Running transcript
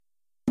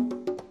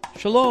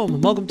Shalom,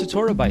 and welcome to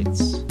Torah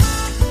Bites.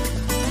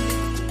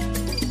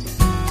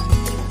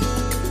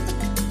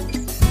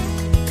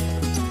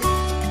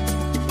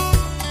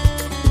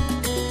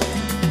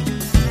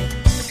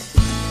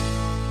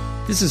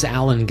 This is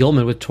Alan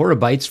Gilman with Torah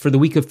Bites for the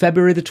week of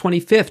February the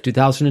 25th,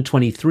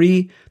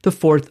 2023, the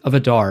 4th of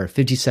Adar,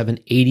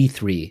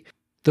 5783.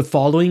 The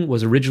following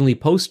was originally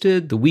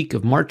posted the week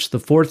of March the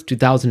 4th,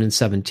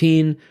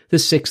 2017, the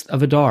 6th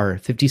of Adar,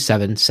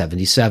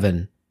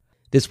 5777.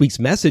 This week's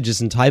message is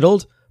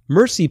entitled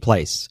Mercy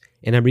Place,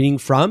 and I'm reading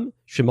from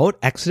Shemot,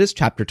 Exodus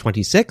chapter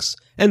 26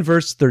 and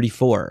verse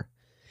 34.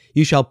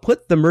 You shall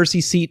put the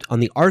mercy seat on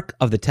the ark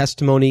of the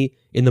testimony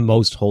in the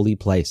most holy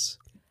place.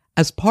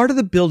 As part of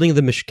the building of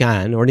the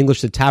Mishkan, or in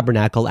English the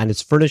tabernacle and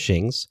its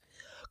furnishings,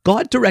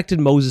 God directed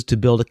Moses to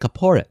build a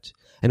kaporet,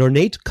 an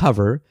ornate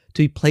cover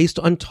to be placed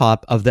on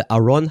top of the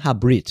Aron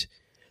Habrit,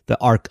 the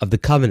Ark of the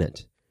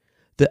Covenant.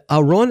 The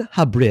Aron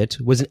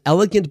Habrit was an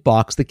elegant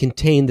box that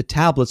contained the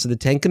tablets of the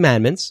Ten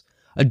Commandments,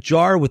 a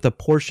jar with a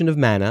portion of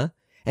manna,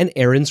 and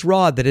Aaron's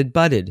rod that had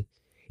budded.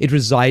 It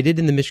resided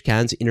in the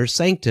Mishkan's inner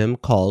sanctum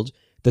called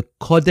the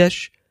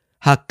Kodesh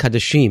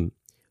HaKadashim,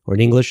 or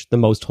in English, the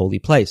Most Holy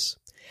Place,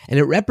 and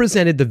it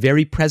represented the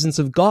very presence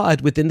of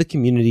God within the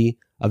community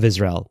of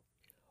Israel.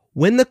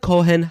 When the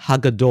Kohen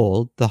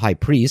HaGadol, the high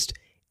priest,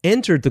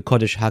 entered the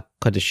Kodesh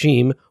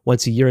HaKadashim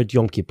once a year at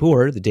Yom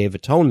Kippur, the Day of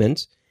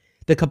Atonement,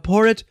 the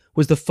kaporet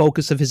was the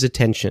focus of his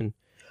attention,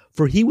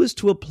 for he was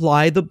to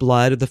apply the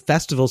blood of the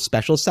festival's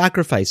special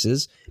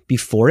sacrifices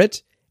before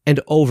it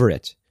and over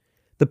it.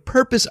 The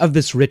purpose of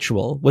this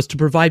ritual was to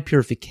provide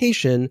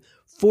purification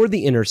for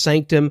the inner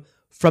sanctum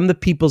from the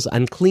people's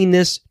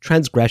uncleanness,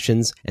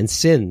 transgressions, and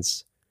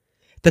sins.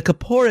 The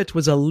kaporet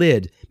was a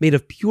lid made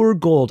of pure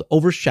gold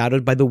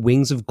overshadowed by the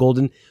wings of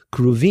golden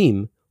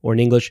keruvim, or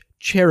in English,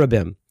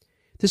 cherubim.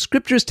 The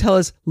scriptures tell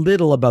us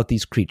little about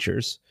these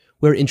creatures.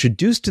 We're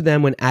introduced to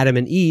them when Adam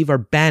and Eve are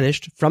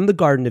banished from the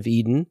Garden of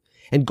Eden,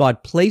 and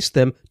God placed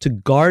them to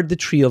guard the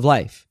tree of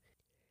life.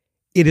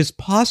 It is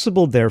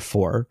possible,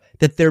 therefore,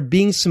 that their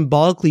being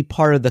symbolically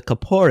part of the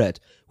kaporet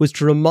was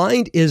to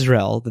remind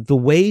Israel that the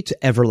way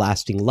to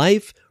everlasting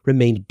life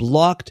remained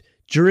blocked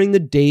during the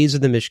days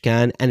of the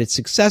Mishkan and its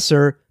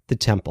successor, the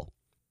Temple.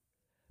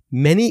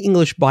 Many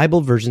English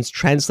Bible versions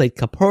translate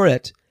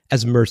kaporet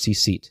as mercy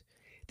seat.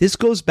 This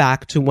goes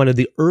back to one of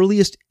the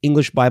earliest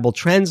English Bible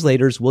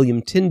translators,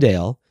 William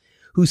Tyndale,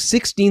 whose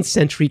 16th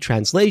century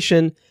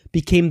translation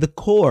became the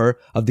core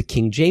of the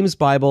King James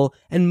Bible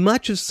and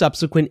much of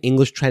subsequent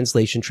English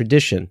translation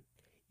tradition.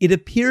 It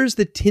appears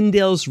that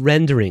Tyndale's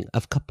rendering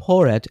of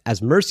kaporet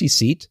as mercy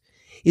seat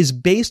is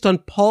based on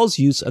Paul's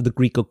use of the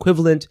Greek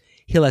equivalent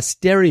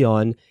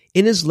hilasterion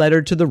in his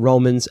letter to the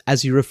Romans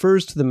as he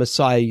refers to the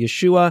Messiah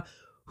Yeshua,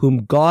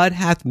 whom God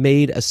hath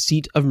made a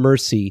seat of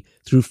mercy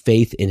through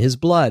faith in his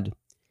blood.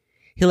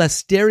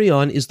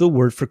 Hilasterion is the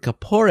word for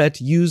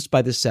kaporet used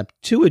by the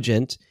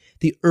Septuagint,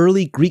 the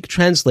early Greek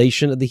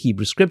translation of the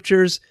Hebrew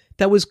Scriptures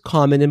that was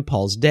common in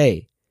Paul's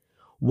day.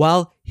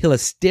 While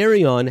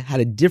hilasterion had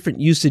a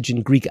different usage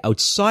in Greek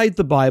outside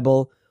the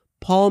Bible,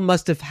 Paul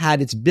must have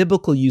had its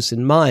biblical use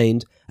in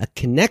mind, a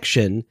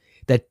connection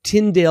that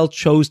Tyndale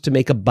chose to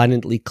make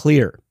abundantly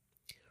clear.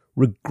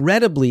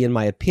 Regrettably, in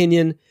my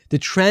opinion, the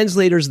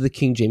translators of the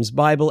King James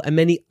Bible and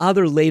many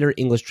other later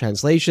English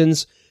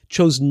translations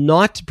chose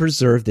not to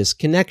preserve this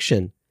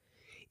connection.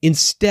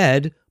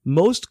 Instead,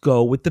 most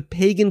go with the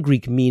pagan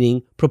Greek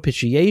meaning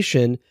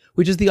propitiation,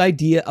 which is the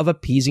idea of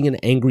appeasing an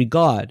angry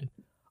God.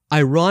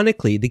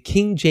 Ironically, the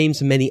King James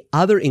and many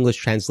other English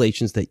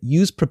translations that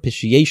use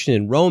propitiation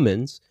in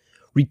Romans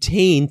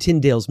retain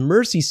Tyndale's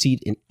mercy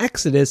seat in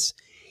Exodus,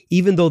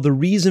 even though the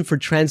reason for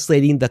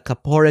translating the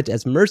kaporet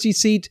as mercy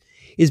seat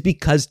is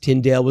because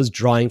Tyndale was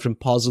drawing from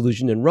Paul's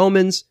allusion in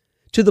Romans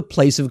to the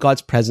place of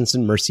God's presence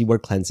and mercy where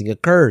cleansing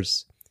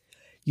occurs.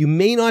 You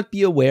may not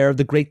be aware of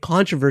the great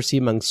controversy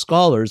among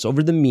scholars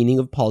over the meaning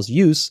of Paul's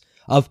use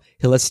of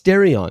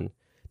hilasterion.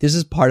 This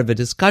is part of a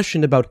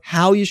discussion about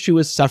how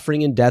Yeshua's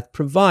suffering and death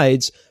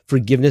provides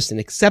forgiveness and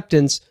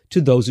acceptance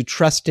to those who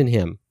trust in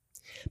him.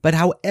 But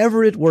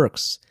however it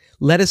works,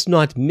 let us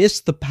not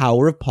miss the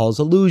power of Paul's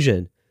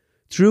allusion.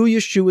 Through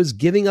Yeshua's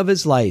giving of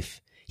his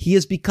life, he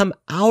has become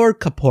our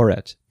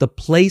kaporet, the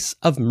place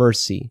of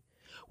mercy.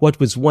 What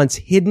was once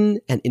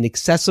hidden and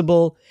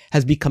inaccessible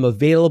has become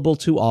available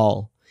to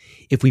all.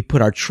 If we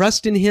put our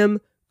trust in him,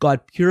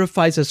 God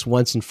purifies us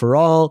once and for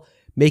all,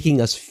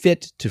 making us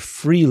fit to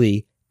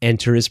freely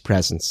enter his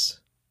presence.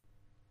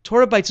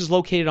 Torah Bites is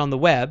located on the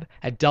web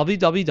at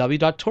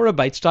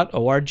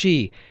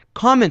www.torahbites.org.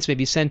 Comments may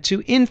be sent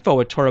to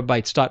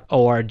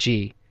info@torahbites.org.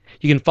 You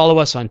can follow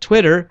us on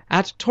Twitter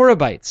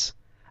 @TorahBites.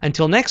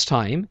 Until next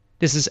time,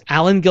 this is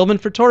Alan Gilman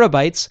for Torah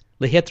Bites.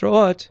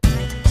 Lehitraot.